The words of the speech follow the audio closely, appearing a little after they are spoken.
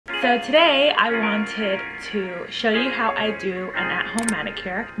So today I wanted to show you how I do an at-home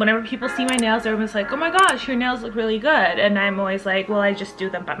manicure. Whenever people see my nails, they're always like, oh my gosh, your nails look really good. And I'm always like, well, I just do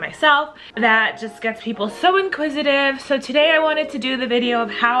them by myself. That just gets people so inquisitive. So today I wanted to do the video of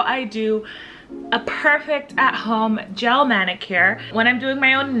how I do a perfect at-home gel manicure. When I'm doing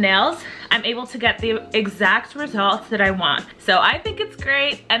my own nails, I'm able to get the exact results that I want. So I think it's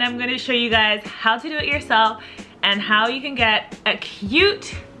great, and I'm gonna show you guys how to do it yourself and how you can get a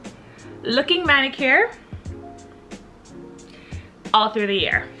cute looking manicure all through the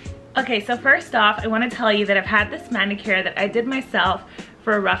year. Okay, so first off, I want to tell you that I've had this manicure that I did myself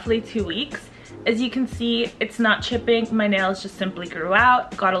for roughly 2 weeks. As you can see, it's not chipping. My nails just simply grew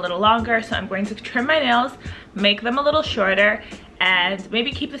out, got a little longer, so I'm going to trim my nails, make them a little shorter, and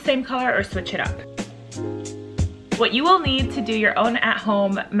maybe keep the same color or switch it up. What you will need to do your own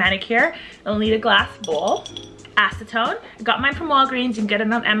at-home manicure, you'll need a glass bowl, acetone. I got mine from Walgreens. You can get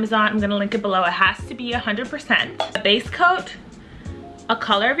it on Amazon. I'm gonna link it below. It has to be 100%. A base coat, a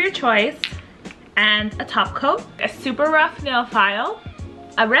color of your choice, and a top coat, a super rough nail file,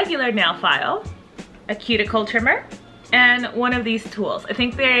 a regular nail file, a cuticle trimmer, and one of these tools. I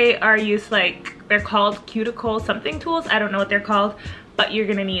think they are used they're called cuticle something tools. I don't know what they're called, but you're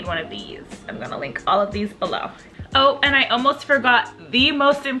gonna need one of these. I'm gonna link all of these below. Oh, and I almost forgot the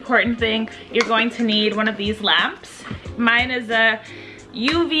most important thing. You're going to need one of these lamps. Mine is a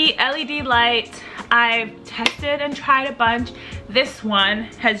UV LED light. I've tested and tried a bunch. This one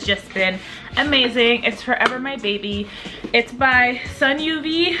has just been amazing. It's forever my baby. It's by Sun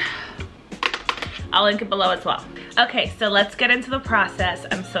UV. I'll link it below as well. Okay, so let's get into the process.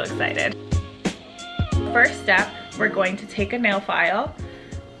 I'm so excited. First step, we're going to take a nail file.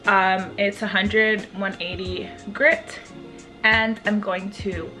 It's 180 grit, and I'm going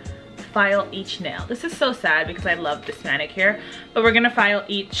to file each nail. This is so sad because I love this manicure, but we're gonna file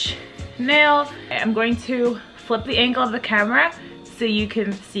each nail. I'm going to flip the angle of the camera so you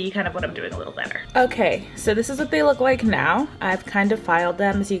can see kind of what I'm doing a little better. Okay, so this is what they look like now. I've kind of filed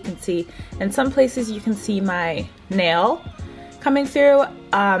them, as you can see. In some places you can see my nail coming through.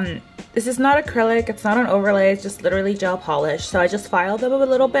 This is not acrylic, it's not an overlay, it's just literally gel polish. So I just filed them a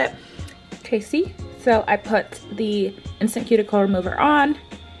little bit. Okay, see? So I put the instant cuticle remover on,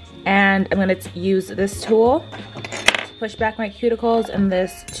 and I'm gonna use this tool to push back my cuticles and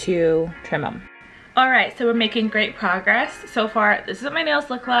this to trim them. All right, so we're making great progress. So far, this is what my nails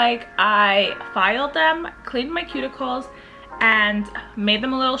look like. I filed them, cleaned my cuticles, and made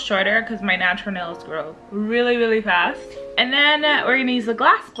them a little shorter because my natural nails grow really, really fast. And then we're gonna use the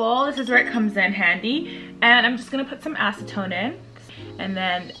glass bowl. This is where it comes in handy. And I'm just gonna put some acetone in and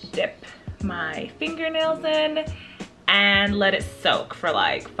then dip my fingernails in and let it soak for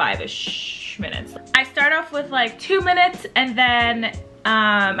like 5-ish minutes. I start off with like 2 minutes, and then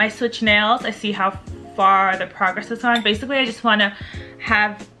I switch nails. I see how far the progress is on. Basically, I just wanna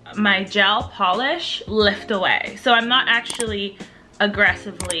have my gel polish lift away. So I'm not actually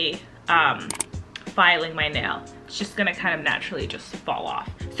aggressively filing my nail. It's just gonna kind of naturally just fall off.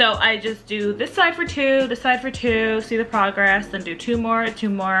 So I just do this side for 2, this side for 2, see the progress, then do 2 more, 2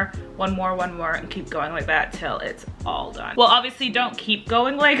 more, 1 more, 1 more, and keep going like that till it's all done. Well, obviously don't keep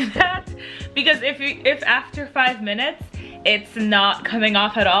going like that, because if after 5 minutes it's not coming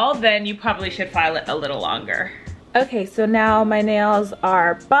off at all, then you probably should file it a little longer. Okay, so now my nails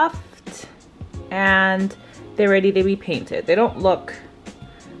are buffed and they're ready to be painted. They don't look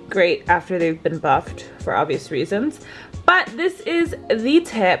great after they've been buffed for obvious reasons, but this is the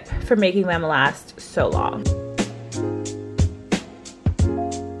tip for making them last so long.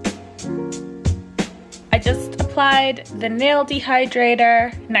 I just applied the nail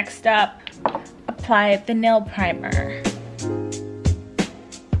dehydrator. Next up, apply the nail primer.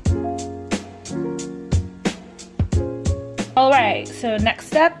 Alright, so next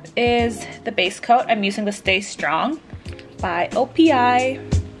step is the base coat. I'm using the Stay Strong by OPI.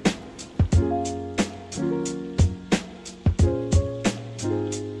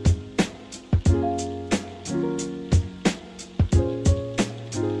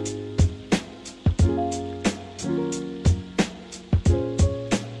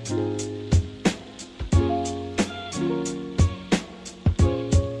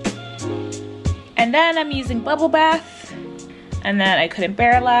 And then I'm using Bubble Bath. And then I couldn't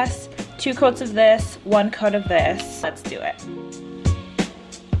bear less. 2 coats of this, 1 coat of this. Let's do it.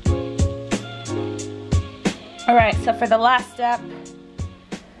 All right, so for the last step,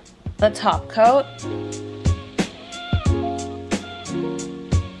 the top coat.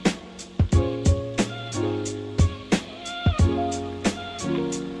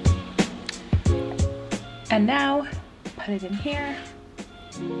 And now, put it in here.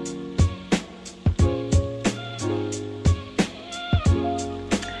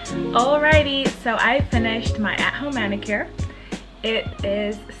 Alrighty, so I finished my at-home manicure. It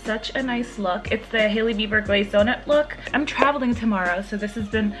is such a nice look. It's the Hailey Bieber glazed donut look. I'm traveling tomorrow, so this has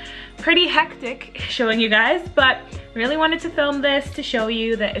been pretty hectic showing you guys, but really wanted to film this to show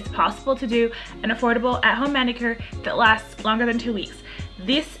you that it's possible to do an affordable at-home manicure that lasts longer than 2 weeks.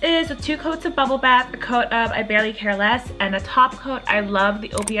 This is 2 coats of bubble bath, a coat of I Barely Care Less, and a top coat. I love the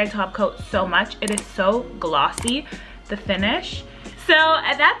OPI top coat so much. It is so glossy, the finish. So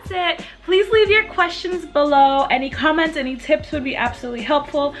that's it. Please leave your questions below. Any comments, any tips would be absolutely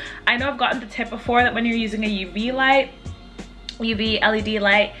helpful. I know I've gotten the tip before that when you're using a UV LED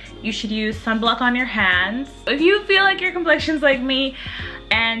light, you should use sunblock on your hands. If you feel like your complexion's like me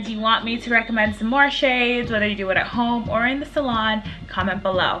and you want me to recommend some more shades, whether you do it at home or in the salon, comment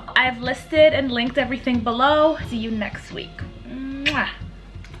below. I've listed and linked everything below. See you next week. Mwah.